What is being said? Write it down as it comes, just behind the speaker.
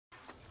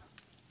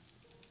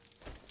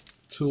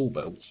tool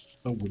belt,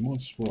 so we might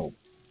as well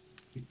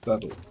pick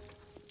that up.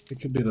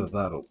 Pick a bit of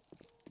that up.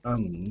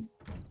 And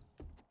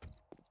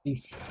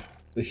if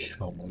the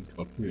oh my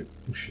god, we're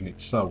pushing it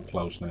so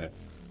close now.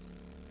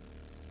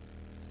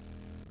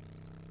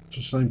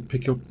 Just saying,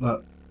 pick up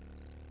that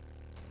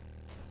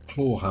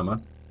claw hammer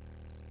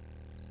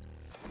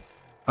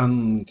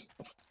and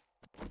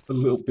a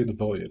little bit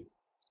of iron,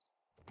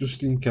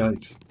 just in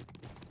case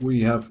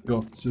we have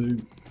got to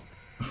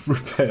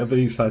repair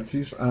these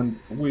hatches, and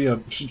we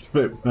have just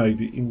about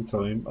made it in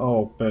time.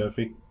 Oh,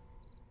 perfect.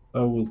 I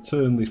will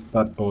turn this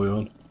bad boy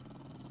on,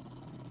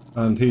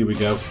 and here we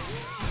go.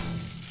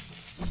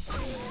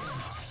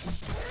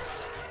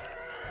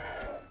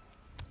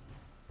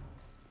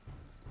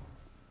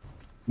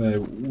 Now,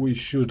 we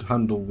should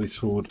handle this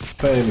horde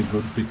fairly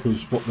good,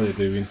 because what they're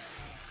doing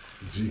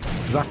is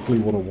exactly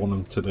what I want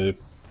them to do.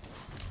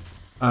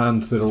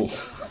 And they're all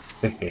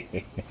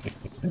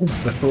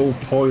they're all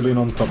piling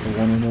on top of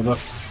one another,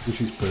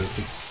 which is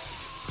perfect.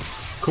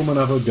 Come and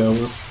have a go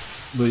at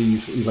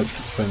these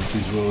electric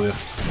fences, will you?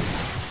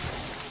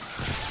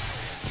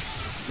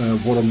 Now,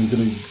 what I'm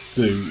going to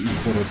do is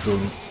what I've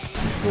done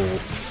before,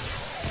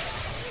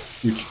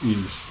 which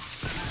is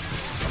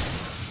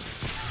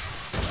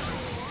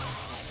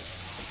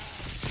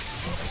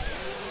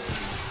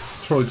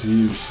try to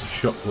use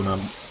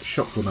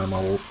shotgun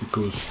ammo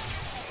because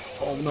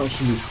oh no,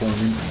 somebody's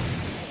climbing.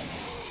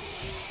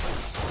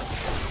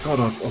 God,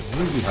 I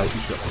really hate the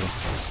shotgun.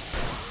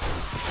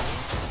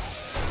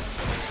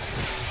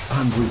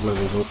 And we've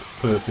leveled up,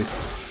 perfect.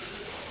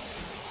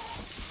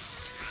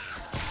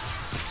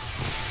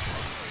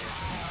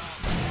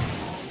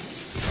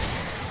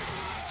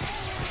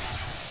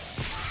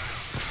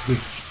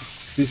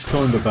 This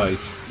kind of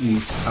base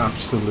is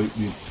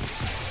absolutely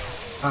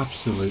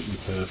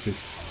perfect.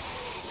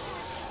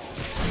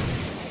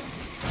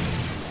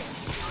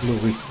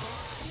 Love it.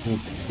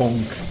 We'll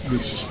bonk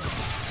this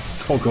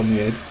cog on the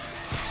head.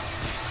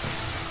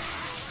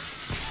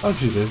 As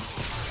you do.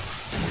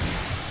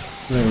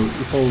 Now,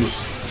 if I was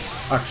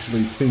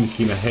actually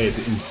thinking ahead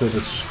instead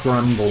of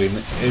scrambling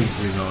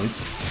every night,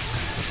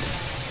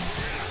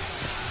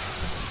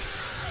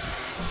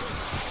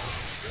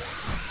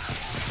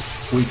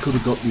 we could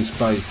have got this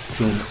base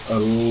done a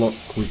lot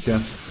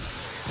quicker.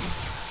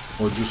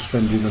 Or just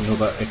spending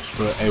another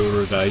extra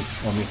hour a day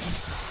on it.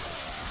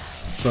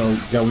 So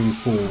going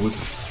forward,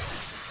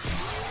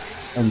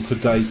 on to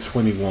day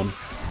 21.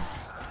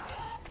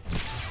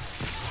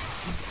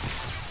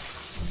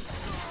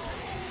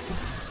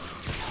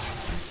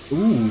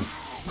 Ooh,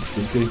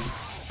 guilty.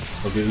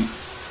 Okay.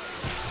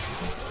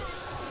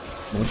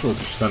 Might as well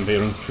just stand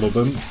here and club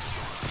him.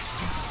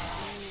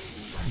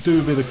 Do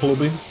a bit of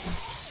clubbing.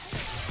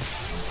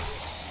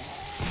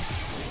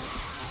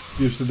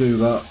 Used to do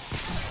that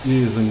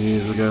years and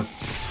years ago.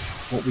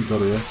 What we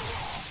got here?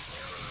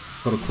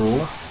 Got a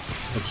crawler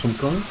of some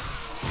kind.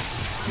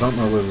 I don't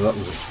know whether that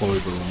was a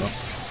spider or not.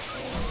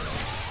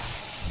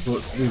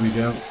 But here we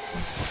go.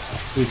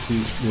 This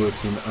is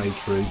working a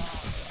tree.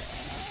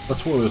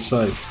 That's what I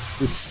say.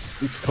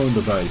 This kind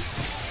of base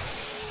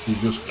you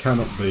just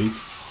cannot beat.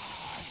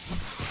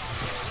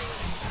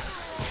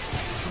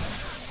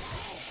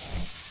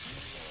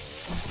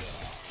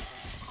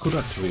 Could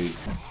actually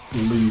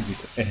leave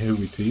it how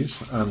it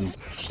is and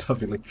just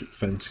have electric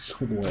fences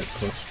all the way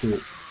across,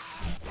 but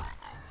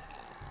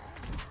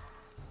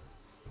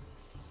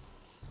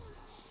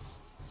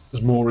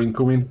there's more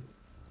incoming,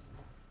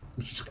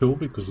 which is cool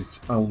because it's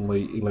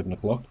only 11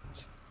 o'clock.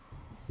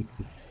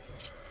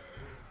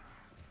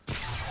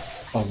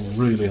 I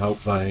really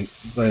hope they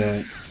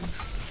ain't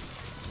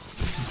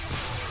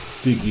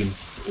digging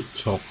up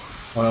top.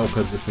 I hope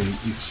everything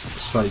is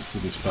safe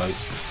with this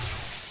base,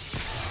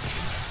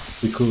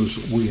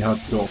 because we have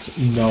got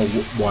no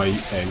way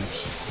out.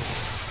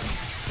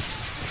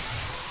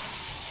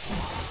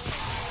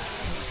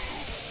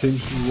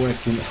 Seems to be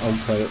working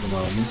okay at the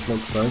moment.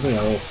 Like I say, they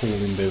are all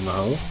falling down the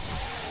hole.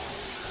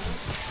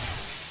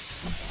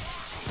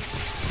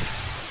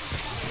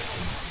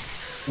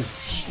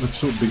 Let's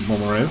sort Big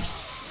Mama out.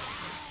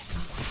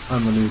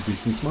 And the new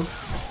businessman.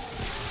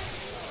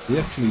 He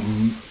actually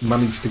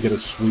managed to get a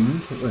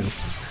swing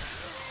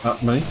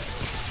at me.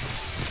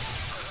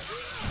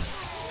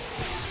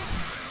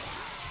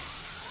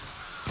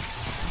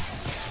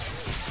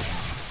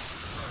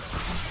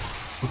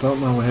 I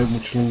don't know how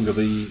much longer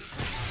the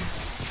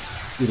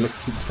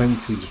electric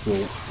fences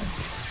will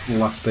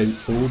last out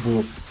for,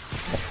 but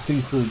I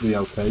think we'll be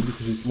okay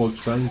because it's like I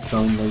say, it's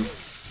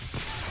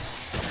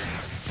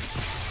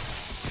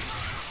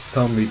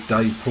only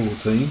day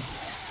 14.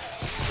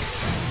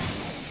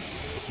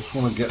 Just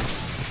want to get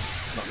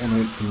that one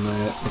out from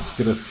there. Let's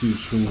get a few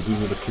swings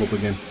in with the club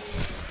again.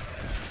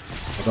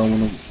 I don't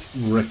want to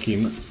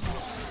wrecking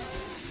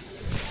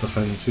the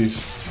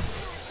fences,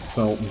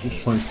 so I'm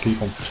just trying to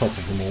keep on top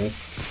of them all.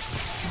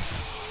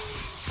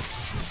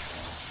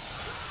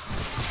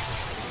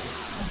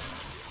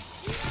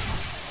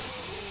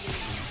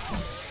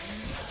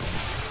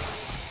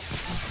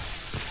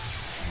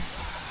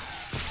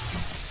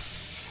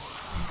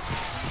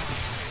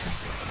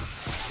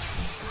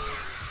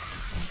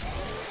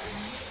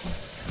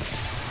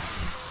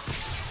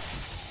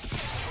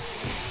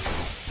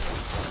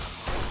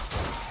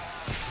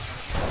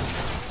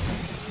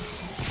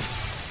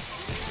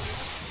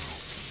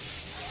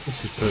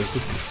 This is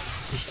perfect.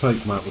 Just take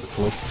him out with a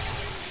club.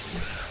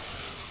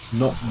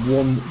 Not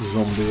one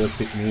zombie has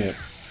hit me yet.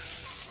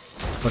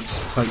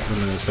 Let's take the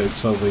nurse out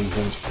so these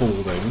ones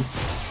fall down.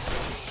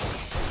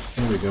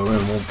 There we go,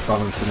 and we're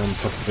balancing on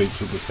top of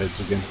each other's heads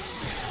again.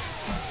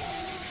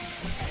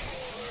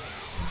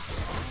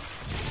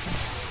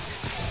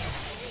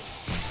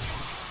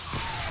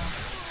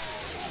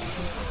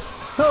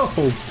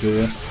 Oh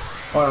dear,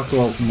 I have to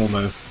open my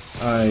mouth.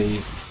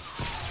 A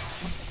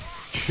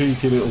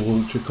cheeky little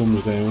vulture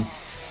comes down.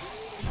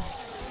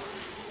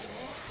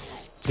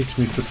 Hits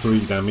me for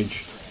 3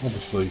 damage,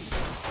 obviously.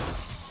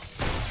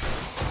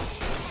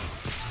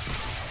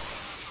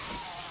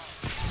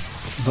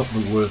 Not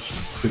the worst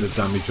bit of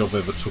damage I've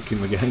ever took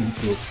in the game,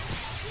 but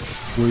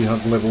we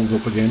have levelled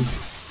up again.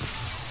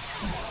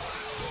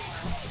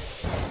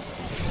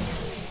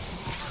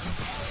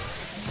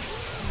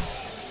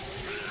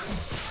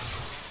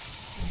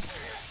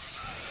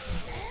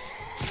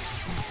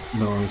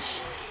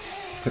 Nice.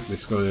 Take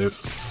this guy out.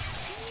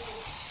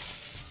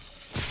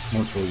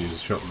 Might as well use a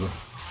shotgun.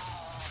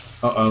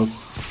 Uh-oh.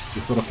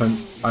 We've got a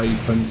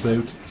fence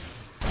out.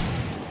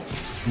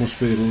 Must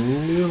be a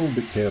little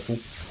bit careful.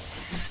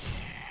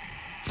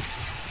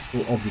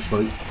 Well,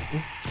 obviously,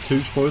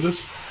 2 spiders,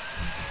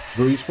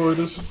 3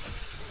 spiders.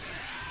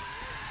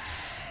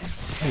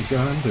 Hey, go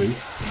and do.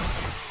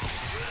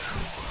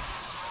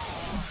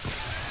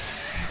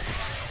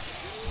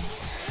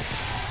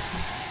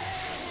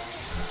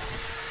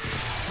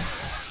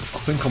 I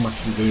think I'm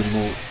actually doing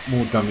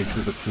more damage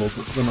with the club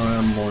than I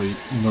am my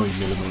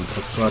 9mm,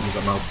 because I haven't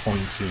got no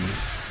points in.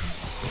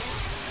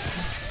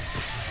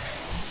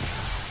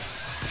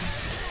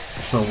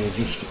 So we'll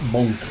just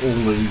bonk all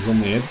these on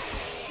the head.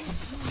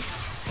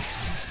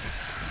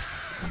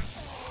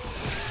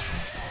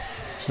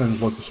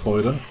 Sounds like a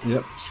spider.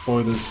 Yep,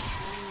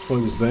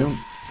 spiders down.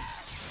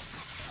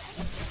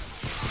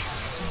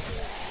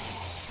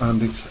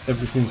 And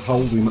everything's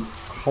holding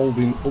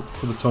up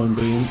for the time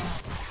being.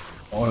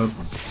 I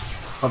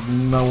have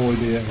no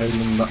idea how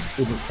long that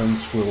other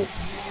fence will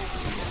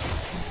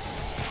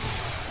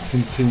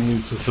continue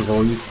to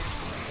survive,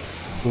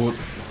 but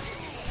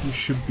we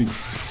should be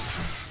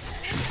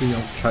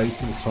okay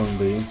for the time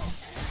being.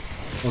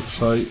 Like I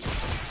say,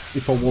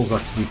 if I was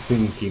actually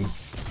thinking,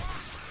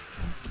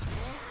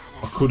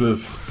 I could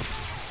have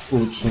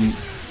brought some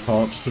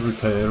parts to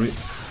repair it.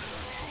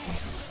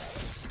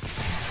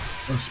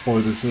 There's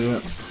spiders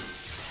here.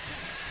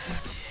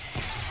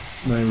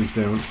 Now he's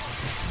down.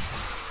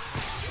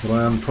 But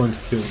I am trying to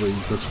kill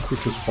these as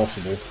quick as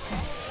possible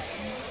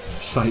to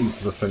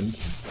save the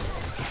fence,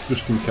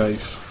 just in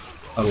case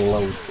a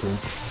load come.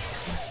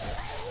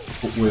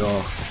 But we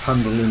are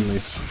handling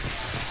this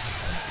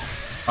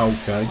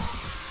okay.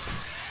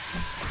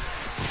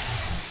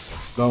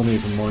 Don't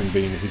even mind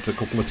being hit a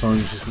couple of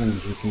times as long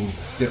as we can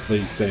get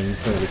these down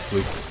fairly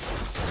quick.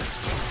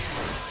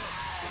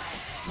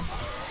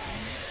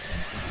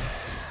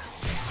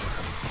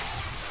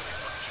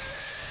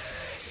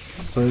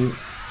 So,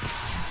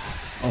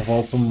 I've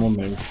opened my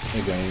mouth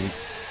again.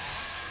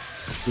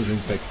 We're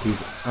infected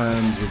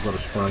and we've got a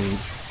sprained...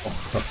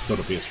 Oh, that's got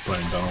to be a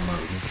sprained arm,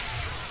 hasn't it?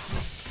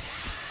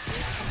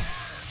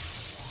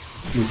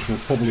 Which will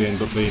probably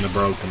end up being a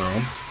broken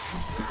arm,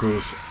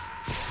 because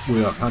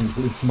we are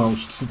handling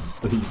most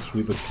of these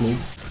with a club.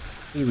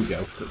 Here we go.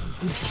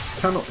 You just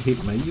cannot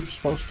hit me, you're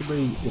supposed to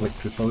be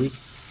electrified.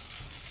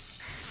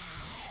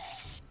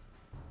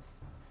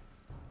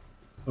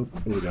 Oh,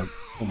 here we go.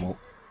 One more.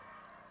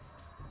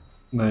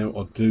 Now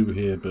I do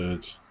hear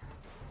birds.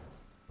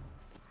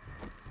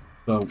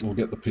 So we'll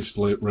get the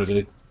pistol out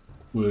ready.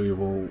 We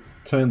will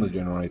turn the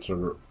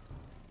generator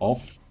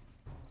off.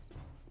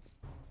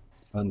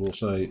 And we'll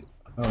say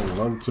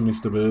hello to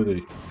Mr.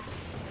 Birdie.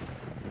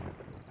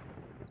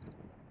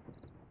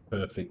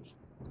 Perfect.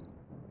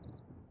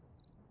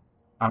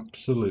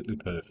 Absolutely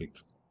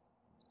perfect.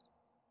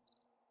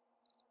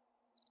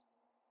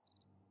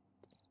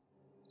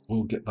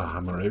 We'll get the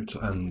hammer out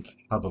and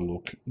have a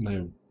look.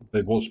 Now,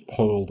 they was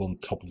piled on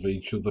top of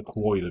each other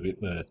quite a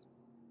bit there.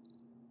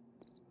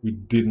 We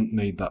didn't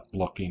need that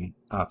blocking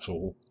at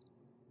all.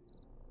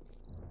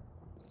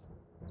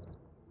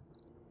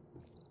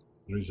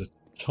 There is a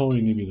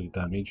tiny bit of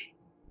damage,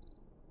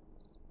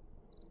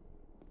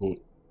 but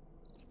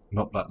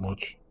not that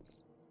much.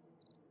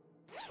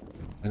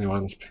 Anyway,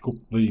 let's pick up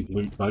these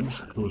loot bags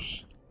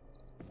because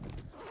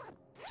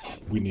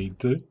we need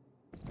to.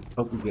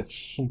 Hope we get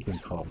something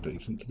half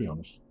decent, to be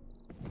honest.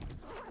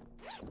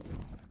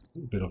 A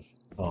bit of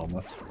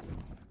armour.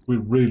 We're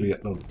really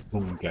at the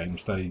wrong game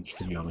stage,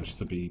 to be honest,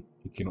 to be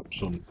picking up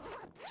some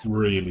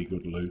really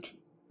good loot.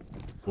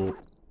 But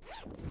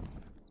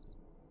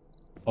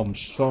I'm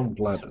so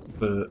glad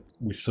that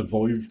we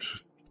survived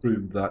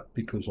through that,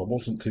 because I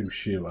wasn't too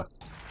sure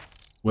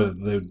whether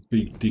they'd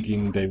be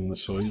digging down the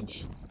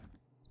sides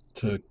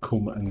to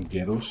come and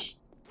get us.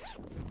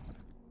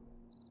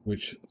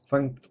 Which,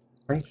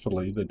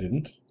 thankfully, they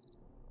didn't.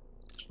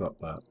 Scrap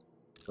that.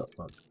 Scrap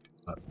that.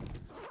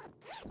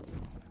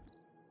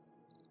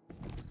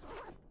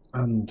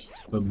 And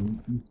the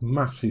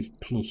massive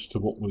plus to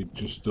what we've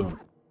just done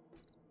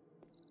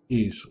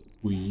is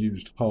we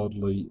used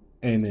hardly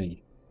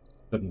any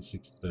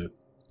 7.62.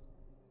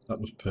 That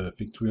was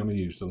perfect. We only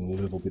used a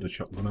little bit of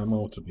shotgun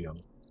ammo, to be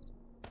honest.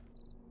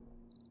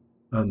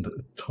 And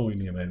a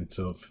tiny amount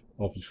of,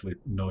 obviously,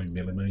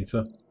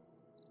 9mm.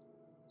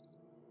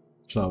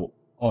 So,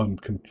 I'm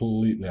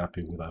completely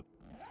happy with that.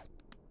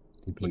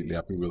 Completely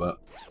happy with that.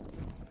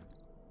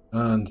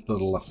 And the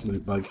last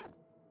loot bag.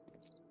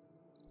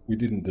 We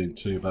didn't do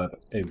too bad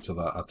out of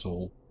that at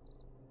all.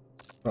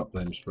 Strap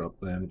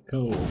them.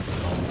 Cool.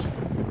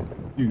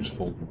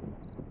 Useful.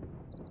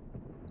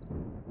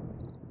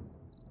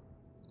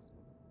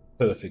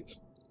 Perfect.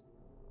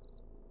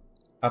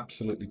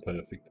 Absolutely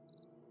perfect.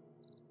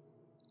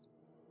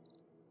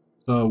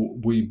 So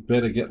we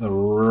better get the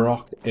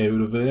rock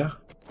out of here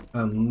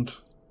and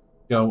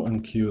go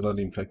and cure that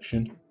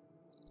infection.